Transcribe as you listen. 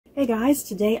Hey guys,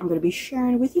 today I'm going to be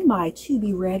sharing with you my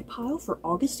to-be-read pile for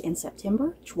August and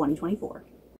September 2024.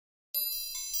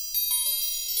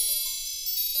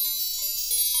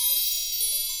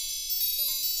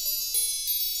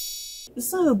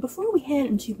 So, before we head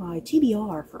into my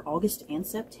TBR for August and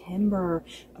September,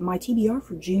 my TBR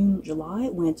for June, July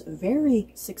went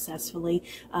very successfully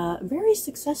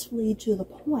to the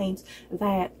point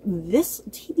that this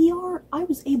TBR, I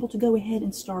was able to go ahead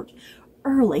and start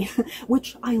early,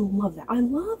 which I love that. I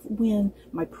love when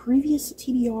my previous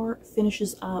TBR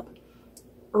finishes up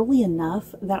early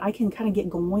enough that I can kind of get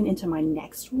going into my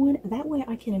next one. That way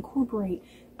I can incorporate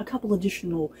a couple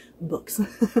additional books.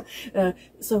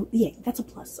 So yeah, that's a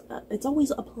plus. It's always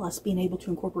a plus being able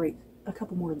to incorporate a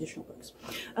couple more additional books.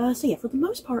 So yeah, for the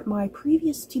most part, my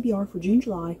previous TBR for June,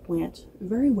 July went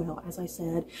very well, as I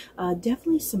said.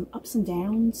 Definitely some ups and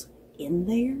downs in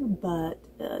there, but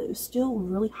still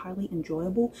really highly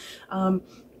enjoyable.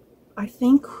 I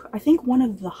think one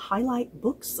of the highlight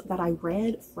books that I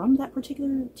read from that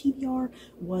particular TBR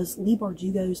was Leigh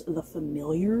Bardugo's The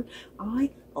Familiar.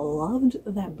 I loved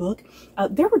that book.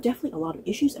 There were definitely a lot of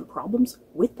issues and problems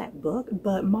with that book,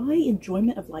 but my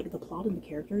enjoyment of like the plot and the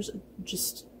characters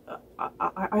just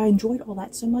I enjoyed all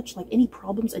that so much. Like any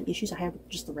problems and issues I had with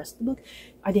just the rest of the book,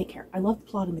 I didn't care. I loved the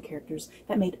plot and the characters.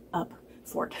 That made up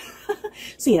for it.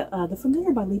 So yeah, The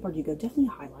Familiar by Leigh Bardugo, definitely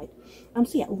a highlight.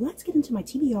 So yeah, let's get into my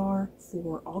TBR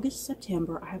for August,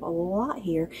 September. I have a lot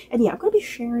here, and yeah, I'm going to be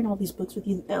sharing all these books with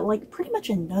you, like pretty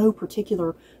much in no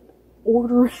particular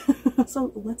order.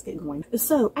 So let's get going.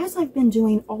 So as I've been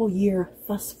doing all year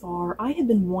thus far, I have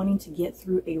been wanting to get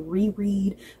through a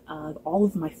reread of all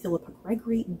of my Philippa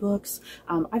Gregory books.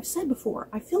 I've said before,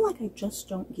 I feel like I just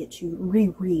don't get to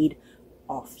reread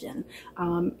often,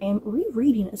 and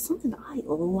rereading is something that I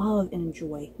love and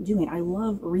enjoy doing. I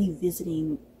love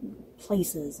revisiting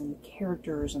places and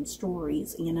characters and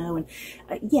stories, you know, and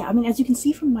yeah, I mean, as you can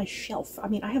see from my shelf, I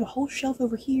mean, I have a whole shelf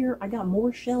over here, I got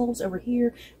more shelves over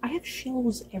here, I have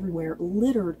shelves everywhere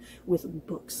littered with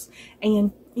books.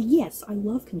 And yes, I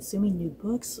love consuming new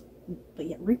books, but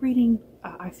yet rereading,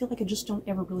 I feel like I just don't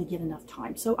ever really get enough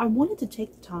time. So I wanted to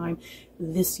take the time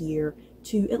this year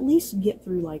to at least get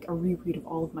through like a reread of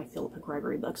all of my Philippa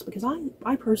Gregory books, because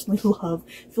I personally love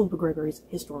Philippa Gregory's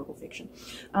historical fiction.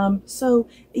 So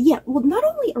yeah, well, not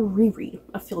only a reread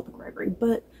of Philippa Gregory,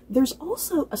 but there's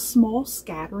also a small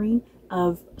scattering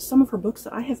of some of her books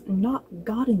that I have not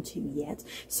gotten to yet.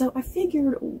 So I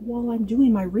figured while I'm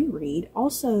doing my reread,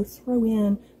 also throw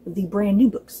in the brand new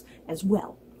books as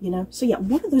well. You know, so yeah,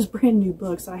 one of those brand new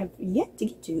books I have yet to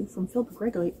get to from Philippa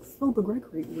Gregory,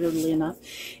 weirdly enough,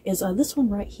 is this one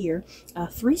right here,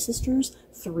 Three Sisters,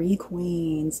 Three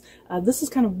Queens. This is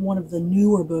kind of one of the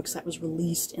newer books that was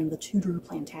released in the Tudor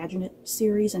Plantagenet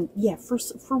series, and yeah, for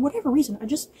whatever reason, I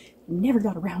just never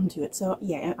got around to it. So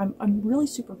yeah, I'm really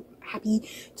super happy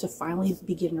to finally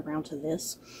be getting around to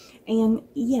this. And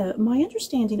yeah, my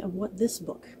understanding of what this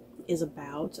book is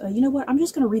about, you know what, I'm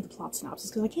just going to read the plot synopsis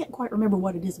because I can't quite remember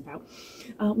what it is about.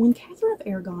 When Catherine of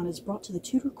Aragon is brought to the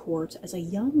Tudor court as a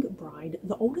young bride,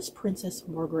 the oldest princess,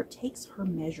 Margaret, takes her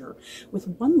measure. With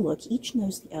one look, each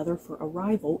knows the other for a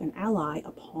rival, an ally,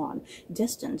 a pawn,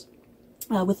 destined,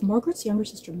 with Margaret's younger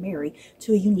sister Mary,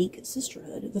 to a unique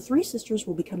sisterhood. The three sisters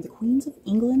will become the queens of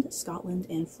England, Scotland,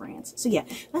 and France. So yeah,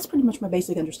 that's pretty much my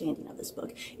basic understanding of this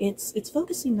book. It's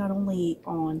focusing not only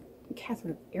on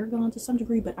Catherine of Aragon to some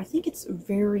degree, but I think it's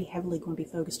very heavily going to be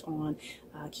focused on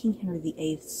King Henry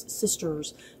VIII's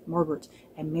sisters, Margaret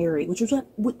and Mary, which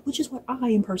is what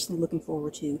I am personally looking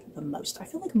forward to the most. I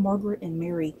feel like Margaret and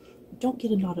Mary don't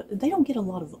get a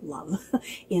lot of love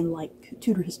in like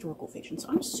Tudor historical fiction, so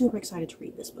I'm super excited to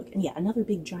read this book. And yeah, another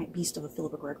big giant beast of a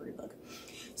Philippa Gregory book.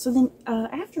 So then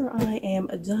after I am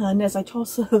done, as I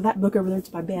toss that book over there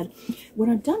to my bed, when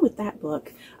I'm done with that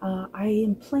book, I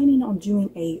am planning on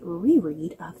doing a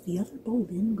reread of The Other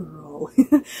Boleyn Girl.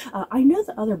 I know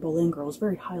The Other Boleyn Girl is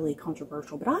very highly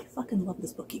controversial, but I fucking love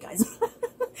this book, you guys.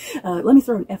 Let me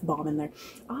throw an F-bomb in there.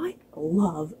 I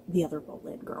love The Other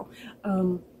Boleyn Girl.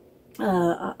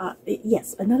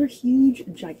 Yes, another huge,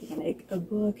 gigantic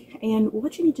book. And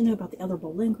what you need to know about The Other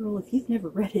Boleyn Girl, if you've never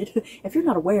read it, if you're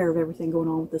not aware of everything going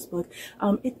on with this book,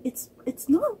 it's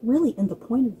not really in the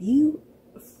point of view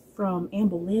from Anne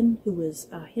Boleyn, who was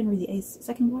Henry VIII's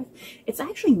second wife. It's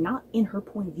actually not in her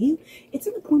point of view. It's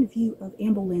in the point of view of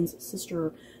Anne Boleyn's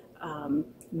sister,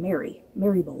 Mary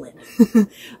Boleyn.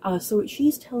 So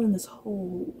she's telling this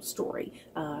whole story,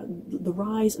 the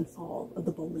rise and fall of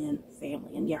the Boleyn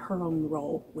family, and yeah, her own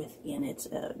role within it.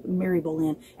 Mary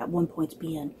Boleyn at one point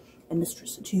being and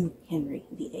mistress to Henry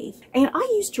VIII. And I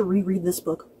used to reread this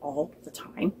book all the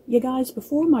time, you guys.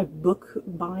 Before my book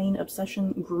buying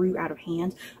obsession grew out of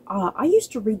hand, I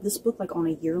used to read this book like on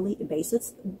a yearly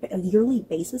basis.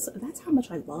 That's how much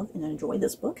I love and enjoy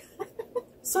this book.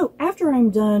 So after I'm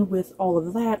done with all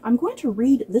of that, I'm going to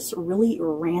read this really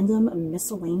random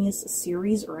miscellaneous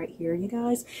series right here, you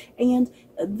guys. And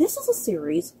this is a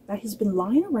series that has been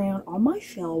lying around on my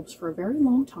shelves for a very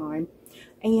long time.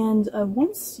 And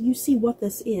once you see what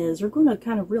this is, you're going to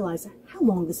kind of realize how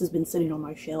long this has been sitting on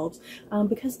my shelves,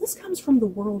 because this comes from the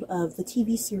world of the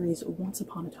TV series Once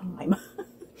Upon a Time.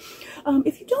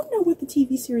 If you don't know what the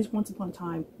TV series Once Upon a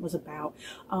Time was about,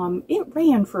 it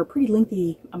ran for a pretty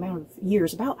lengthy amount of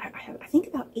years, I think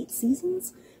about 8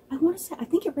 seasons. I want to say, I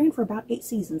think it ran for about 8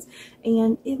 seasons,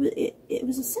 and it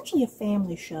was essentially a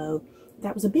family show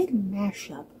that was a big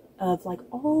mashup of like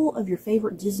all of your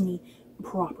favorite Disney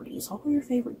properties, all of your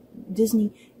favorite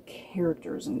Disney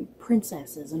characters and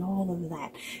princesses and all of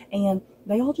that, and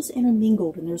they all just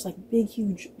intermingled, and there's like big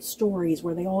huge stories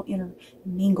where they all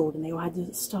intermingled, and they all had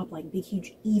to stop like big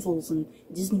huge evils and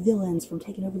Disney villains from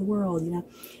taking over the world, you know.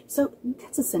 So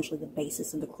that's essentially the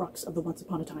basis and the crux of the Once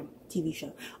Upon a Time TV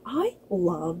show. I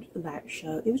loved that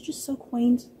show. It was just so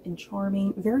quaint and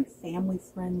charming, very family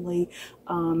friendly,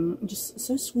 just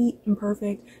so sweet and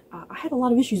perfect. I had a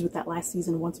lot of issues with that last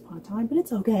season of Once Upon a Time, but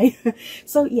it's okay.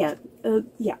 So yeah,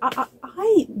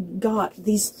 I got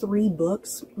these 3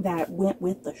 books that went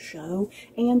with the show,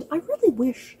 and I really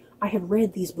wish I had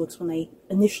read these books when they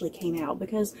initially came out,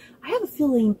 because I have a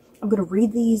feeling I'm going to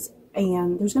read these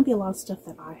and there's going to be a lot of stuff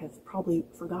that I have probably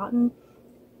forgotten,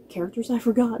 characters I've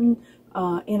forgotten,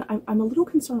 and I'm a little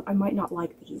concerned I might not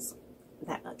like these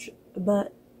that much.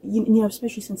 But you know,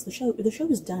 especially since the show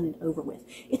is done and over with.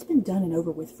 It's been done and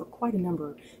over with for quite a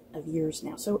number of years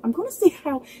now. So I'm going to see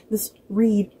how this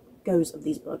read goes of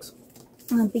these books.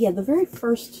 But yeah, the very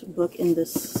first book in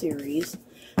this series,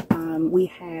 we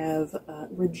have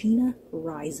Regina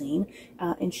Rising,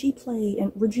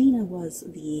 and Regina was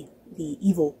the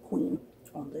evil queen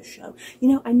on this show. You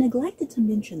know, I neglected to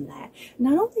mention that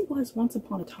not only was Once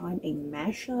Upon a Time a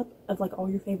mashup of like all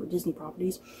your favorite Disney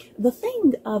properties, the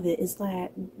thing of it is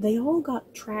that they all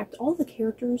got trapped, all the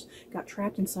characters got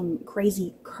trapped in some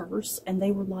crazy curse, and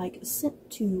they were like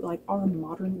sent to like our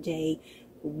modern day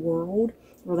world,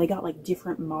 where they got like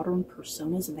different modern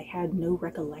personas, and they had no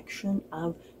recollection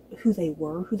of who they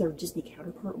were, who their Disney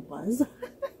counterpart was.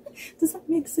 Does that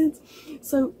make sense?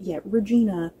 So yeah,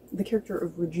 Regina, the character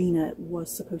of Regina,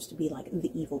 was supposed to be like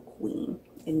the evil queen.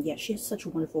 And yeah, she has such a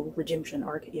wonderful redemption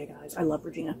arc. Yeah, guys, I love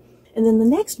Regina. And then the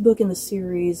next book in the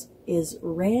series is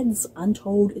Red's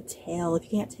Untold Tale. If you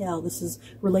can't tell, this is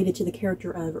related to the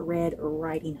character of Red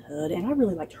Riding Hood. And I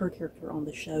really liked her character on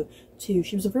the show, too.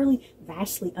 She was a really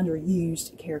vastly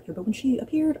underused character, but when she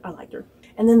appeared, I liked her.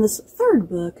 And then this third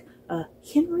book,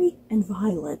 Henry and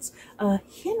Violet.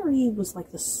 Henry was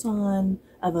like the son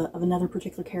of another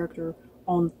particular character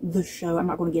on the show. I'm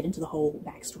not going to get into the whole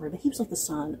backstory, but he was like the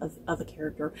son of a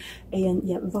character, and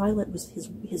yeah, Violet was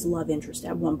his love interest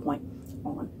at one point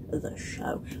on the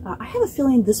show. I have a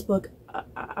feeling this book,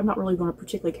 I'm not really going to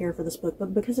particularly care for this book,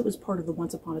 but because it was part of the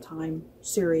Once Upon a Time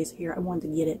series here, I wanted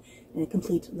to get it and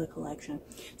complete the collection.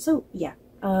 So yeah,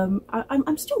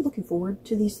 I'm still looking forward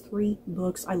to these 3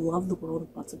 books. I love the world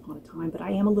of Once Upon a Time, but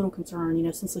I am a little concerned, you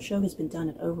know, since the show has been done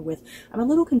and over with, I'm a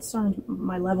little concerned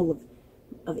my level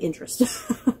of interest.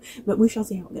 But we shall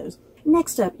see how it goes.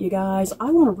 Next up, you guys,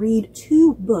 I want to read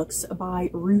 2 books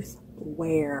by Ruth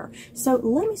Ware. So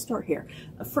let me start here.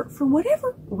 For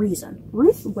whatever reason,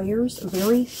 Ruth Ware's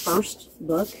very first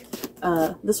book,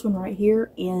 this one right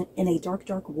here, in a Dark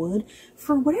Dark Wood,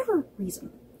 for whatever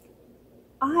reason,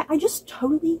 I just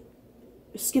totally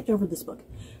skipped over this book.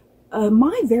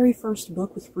 My very first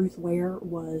book with Ruth Ware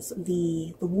was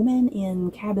The Woman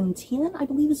in Cabin 10, I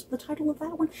believe is the title of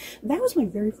that one. That was my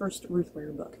very first Ruth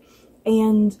Ware book.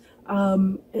 And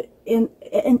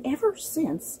ever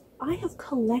since, I have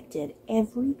collected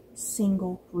every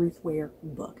single Ruth Ware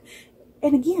book.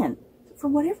 And again, for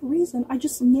whatever reason, I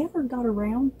just never got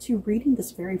around to reading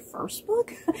this very first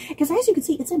book. Because as you can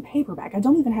see, it's in paperback. I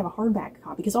don't even have a hardback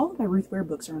copy, because all of my Ruth Ware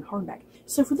books are in hardback.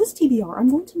 So for this TBR, I'm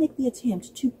going to make the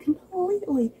attempt to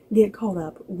completely get caught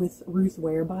up with Ruth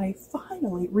Ware by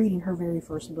finally reading her very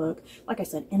first book, like I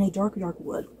said, In a Dark Dark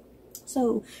Wood.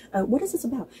 So, what is this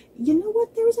about? You know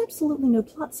what? There is absolutely no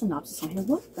plot synopsis on here.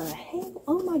 What the hell?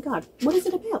 Oh my god. What is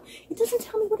it about? It doesn't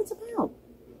tell me what it's about.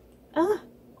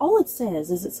 All it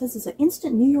says is it's an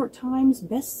instant New York Times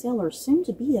bestseller, soon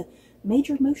to be a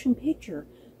major motion picture.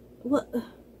 What?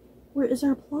 Where is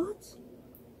there a plot?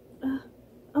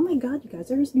 Oh my god, you guys,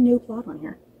 there is no plot on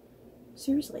here.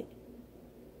 Seriously.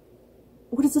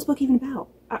 What is this book even about?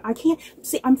 I can't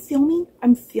see. I'm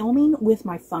filming with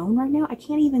my phone right now. I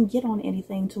can't even get on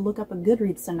anything to look up a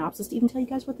Goodreads synopsis to even tell you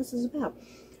guys what this is about.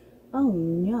 Oh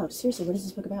no, seriously, what is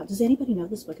this book about? Does anybody know what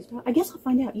this book is about? I guess I'll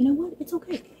find out. You know what? It's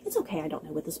okay. It's okay I don't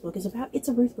know what this book is about. It's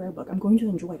a Ruth Ware book. I'm going to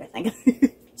enjoy it, I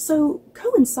think. So,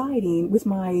 coinciding with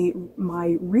my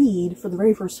read for the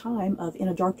very first time of In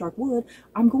a Dark, Dark Wood,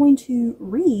 I'm going to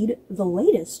read the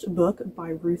latest book by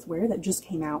Ruth Ware that just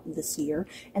came out this year,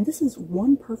 and this is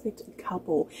One Perfect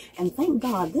Couple. And thank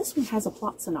God this one has a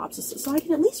plot synopsis, so I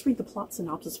can at least read the plot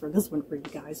synopsis for this one for you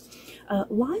guys.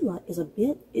 Lila is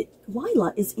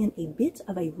in a bit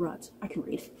of a rut. I can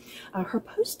read. Her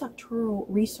postdoctoral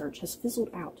research has fizzled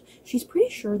out. She's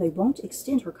pretty sure they won't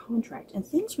extend her contract, and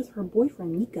things with her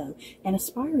boyfriend Nico, an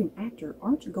aspiring actor,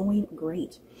 aren't going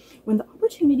great. When the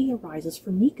opportunity arises for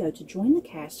Nico to join the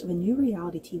cast of a new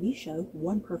reality TV show,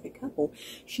 One Perfect Couple,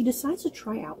 she decides to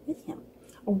try out with him.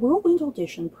 A whirlwind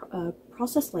audition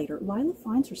process later, Lila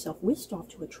finds herself whisked off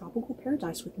to a tropical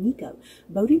paradise with Nico,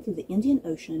 boating through the Indian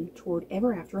Ocean toward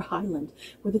Ever After Island,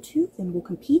 where the two of them will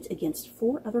compete against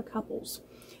 4 other couples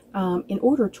in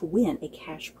order to win a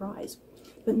cash prize.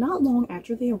 But not long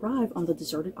after they arrive on the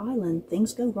deserted island,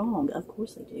 things go wrong. Of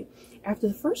course they do. After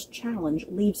the first challenge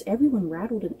leaves everyone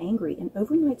rattled and angry, an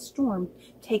overnight storm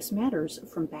takes matters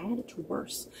from bad to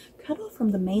worse. Cut off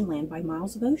from the mainland by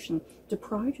miles of ocean,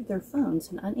 deprived of their phones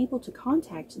and unable to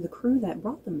contact the crew that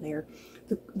brought them there,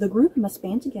 the group must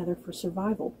band together for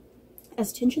survival.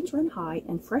 As tensions run high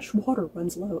and fresh water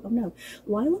runs low, oh no,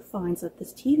 Lila finds that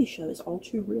this TV show is all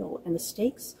too real and the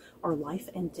stakes are life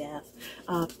and death.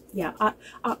 Yeah, I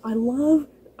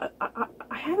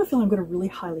have a feeling I'm going to really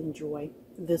highly enjoy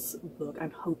this book,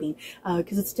 I'm hoping,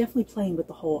 because it's definitely playing with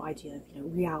the whole idea of, you know,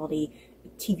 reality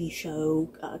TV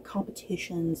show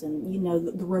competitions and, you know,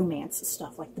 the romance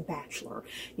stuff like The Bachelor,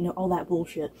 you know, all that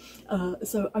bullshit.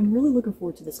 So I'm really looking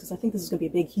forward to this because I think this is going to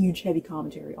be a big, huge, heavy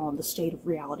commentary on the state of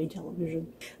reality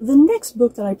television. The next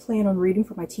book that I plan on reading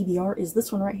for my TBR is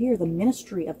this one right here, The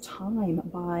Ministry of Time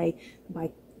by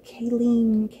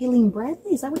Kayleen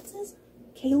Bradley. Is that what it says?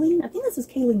 Kayleen? I think this is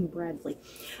Kayleen Bradley.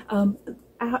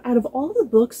 Out of all the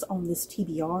books on this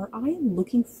TBR, I am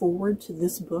looking forward to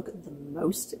this book the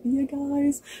most, you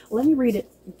guys. Let me read it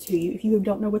to you if you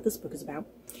don't know what this book is about.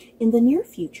 In the near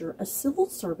future, a civil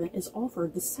servant is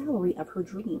offered the salary of her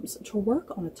dreams to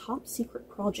work on a top-secret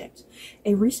project.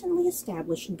 A recently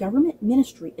established government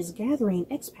ministry is gathering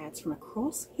expats from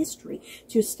across history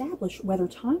to establish whether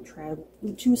time travel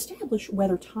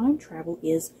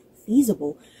is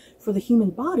feasible for the human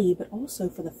body, but also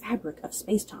for the fabric of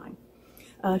space-time.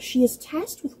 She is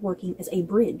tasked with working as a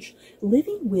bridge,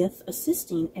 living with,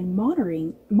 assisting, and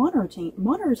monitoring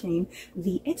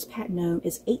the expat known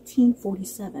as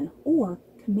 1847, or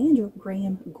Commander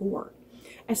Graham Gore.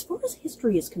 As far as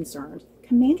history is concerned,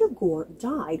 Commander Gore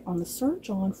died on Sir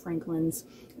John Franklin's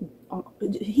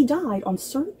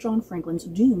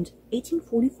doomed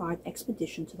 1845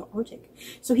 expedition to the Arctic.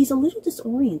 So he's a little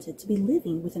disoriented to be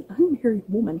living with an unmarried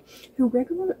woman who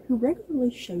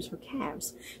regularly shows her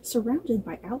calves, surrounded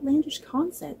by outlandish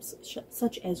concepts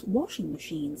such as washing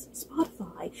machines,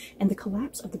 Spotify, and the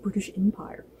collapse of the British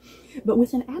Empire. But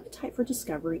with an appetite for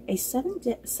discovery, a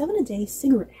seven-a-day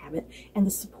cigarette habit, and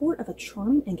the support of a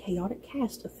charming and chaotic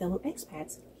cast of fellow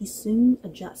expats, he soon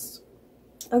adjusts.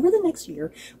 Over the next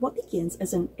year, what begins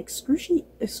as an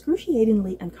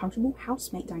excruciatingly uncomfortable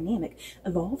housemate dynamic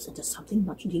evolves into something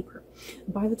much deeper.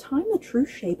 By the time the true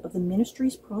shape of the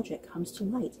ministry's project comes to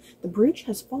light, the bridge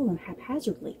has fallen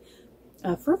haphazardly,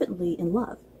 fervently in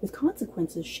love, with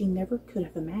consequences she never could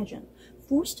have imagined.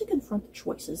 Forced to confront the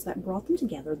choices that brought them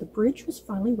together, the bridge was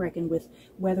finally reckoned with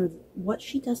whether what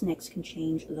she does next can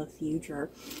change the future.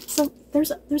 So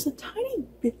there's a tiny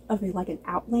bit of like an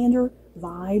Outlander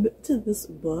vibe to this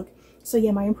book. So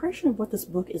yeah, my impression of what this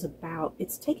book is about,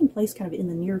 it's taking place kind of in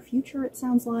the near future, it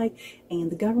sounds like,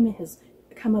 and the government has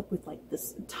come up with like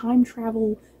this time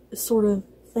travel sort of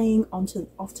thing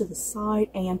off to the side,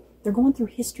 and they're going through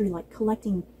history, like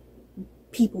collecting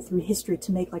people through history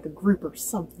to make like a group or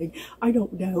something. I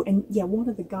don't know. And yeah, one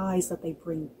of the guys that they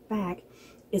bring back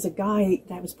is a guy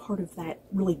that was part of that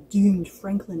really doomed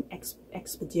Franklin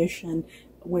expedition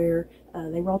where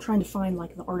they were all trying to find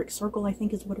like the Arctic Circle, I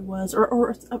think is what it was,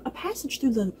 or a passage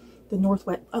through the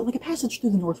Northwest, like a passage through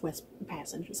the Northwest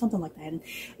Passage, something like that. And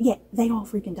yeah, they all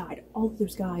freaking died. All of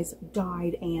those guys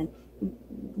died, and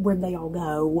where'd they all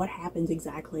go? What happened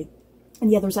exactly?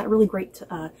 And yeah, there's that really great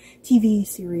TV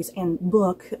series and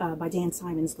book by Dan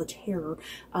Simon's, The Terror,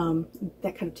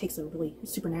 that kind of takes a really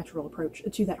supernatural approach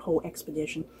to that whole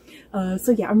expedition.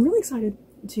 So yeah, I'm really excited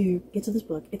to get to this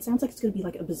book. It sounds like it's going to be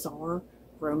like a bizarre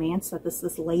romance that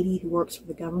this lady who works for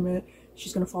the government,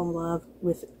 she's going to fall in love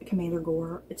with Commander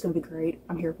Gore. It's going to be great.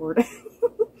 I'm here for it.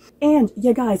 And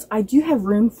yeah, guys, I do have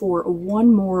room for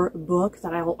one more book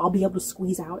that I'll be able to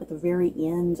squeeze out at the very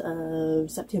end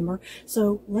of September.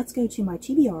 So let's go to my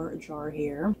TBR jar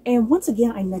here. And once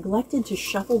again, I neglected to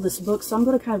shuffle this book, so I'm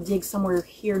going to kind of dig somewhere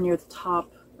here near the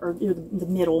top or near the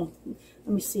middle.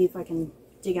 Let me see if I can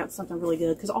dig out something really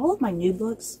good, because all of my new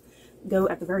books go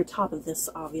at the very top of this,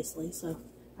 obviously. So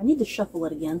I need to shuffle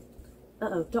it again.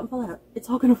 Uh-oh, don't fall out. It's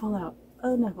all going to fall out.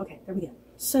 Oh no, okay, there we go.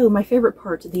 So my favorite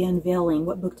part, the unveiling.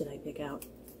 What book did I pick out?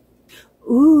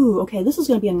 Ooh, okay, this is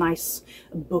going to be a nice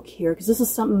book here, because this is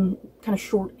something kind of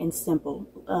short and simple.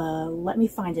 Let me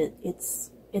find it. It's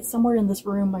somewhere in this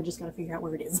room. I just got to figure out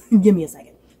where it is. Give me a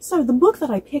second. So the book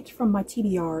that I picked from my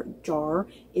TBR jar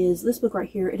is this book right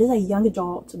here. It is a young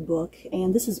adult book,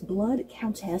 and this is Blood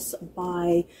Countess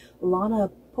by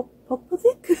Lana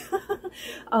Popovic.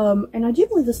 And I do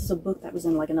believe this is a book that was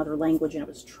in like another language and it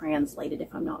was translated,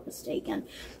 if I'm not mistaken.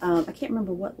 I can't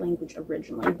remember what language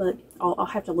originally, but I'll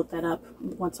have to look that up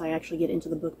once I actually get into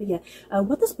the book. But yeah,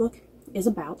 what this book is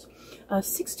about,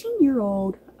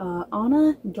 16-year-old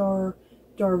Anna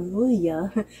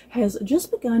Darvulia has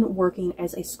just begun working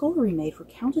as a scullery maid for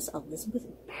Countess Elizabeth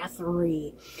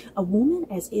Bathory, a woman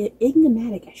as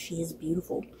enigmatic as she is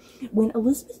beautiful. When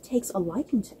Elizabeth takes a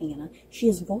liking to Anna, she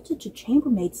is vaulted to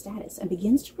chambermaid status and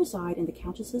begins to reside in the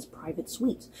Countess's private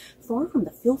suite, far from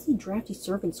the filthy, drafty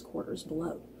servants' quarters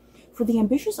below. For the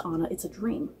ambitious Anna, it's a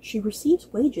dream. She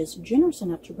receives wages generous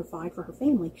enough to provide for her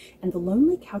family, and the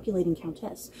lonely, calculating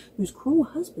countess, whose cruel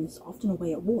husband is often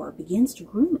away at war, begins to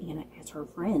groom Anna as her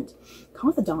friend,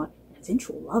 confidant, and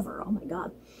eventual lover. Oh my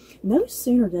god. No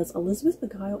sooner does Elizabeth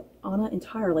beguile Anna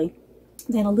entirely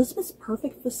than Elizabeth's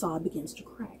perfect facade begins to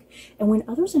crack, and when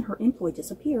others in her employ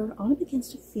disappear, Anna begins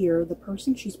to fear the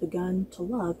person she's begun to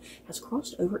love has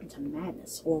crossed over into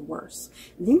madness, or worse.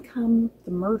 Then come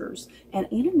the murders, and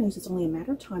Anna knows it's only a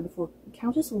matter of time before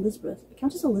Countess Elizabeth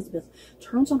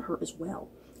turns on her as well.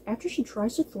 After she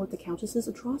tries to thwart the Countess's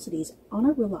atrocities,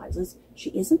 Anna realizes she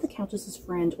isn't the Countess's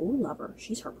friend or lover,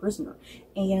 she's her prisoner,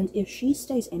 and if she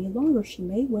stays any longer, she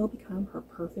may well become her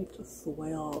perfect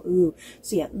foil. Ooh.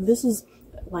 So yeah, this is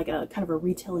like a kind of a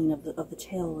retelling of the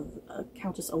tale of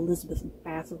Countess Elizabeth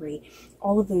Bathory.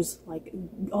 All of those, like,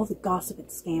 all the gossip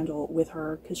and scandal with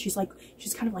her, because she's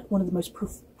kind of like one of the most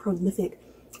prolific,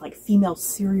 like, female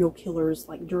serial killers,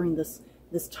 like, during this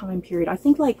time period. I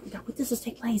think, like, God, when does this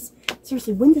take place?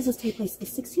 Seriously, when does this take place? The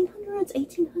 1600s?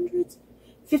 1800s?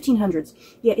 1500s.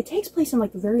 Yeah, it takes place in,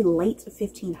 like, the very late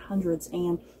 1500s,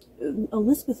 and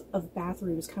Elizabeth of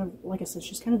Bathory was kind of, like I said,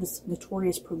 she's kind of this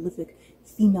notorious, prolific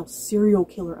female serial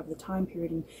killer of the time period,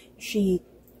 and she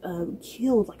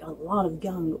killed, like, a lot of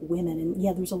young women, and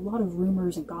yeah, there's a lot of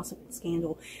rumors and gossip and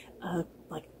scandal,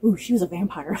 like, ooh, she was a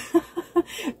vampire,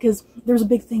 because there's a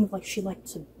big thing of, like, she liked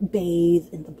to bathe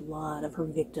in the blood of her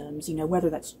victims, you know, whether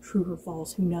that's true or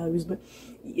false, who knows, but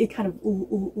it kind of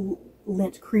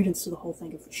lent credence to the whole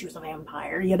thing of she was a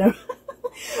vampire, you know.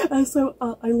 So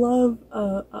I love,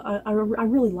 I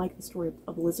really like the story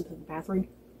of Elizabeth Bathory.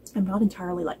 I'm not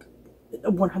entirely, like,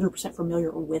 100%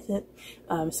 familiar with it.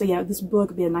 So yeah, this book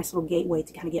would be a nice little gateway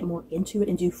to kind of get more into it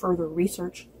and do further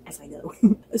research as I go.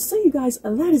 So you guys,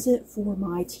 that is it for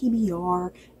my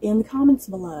TBR. In the comments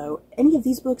below, any of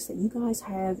these books that you guys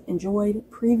have enjoyed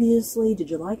previously, did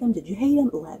you like them? Did you hate them?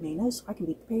 Let me know so I can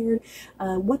be prepared.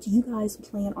 What do you guys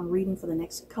plan on reading for the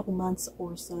next couple months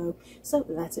or so? So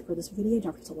that's it for this video.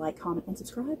 Don't forget to like, comment, and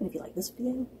subscribe. And if you like this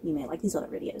video, you may like these other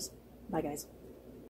videos. Bye guys.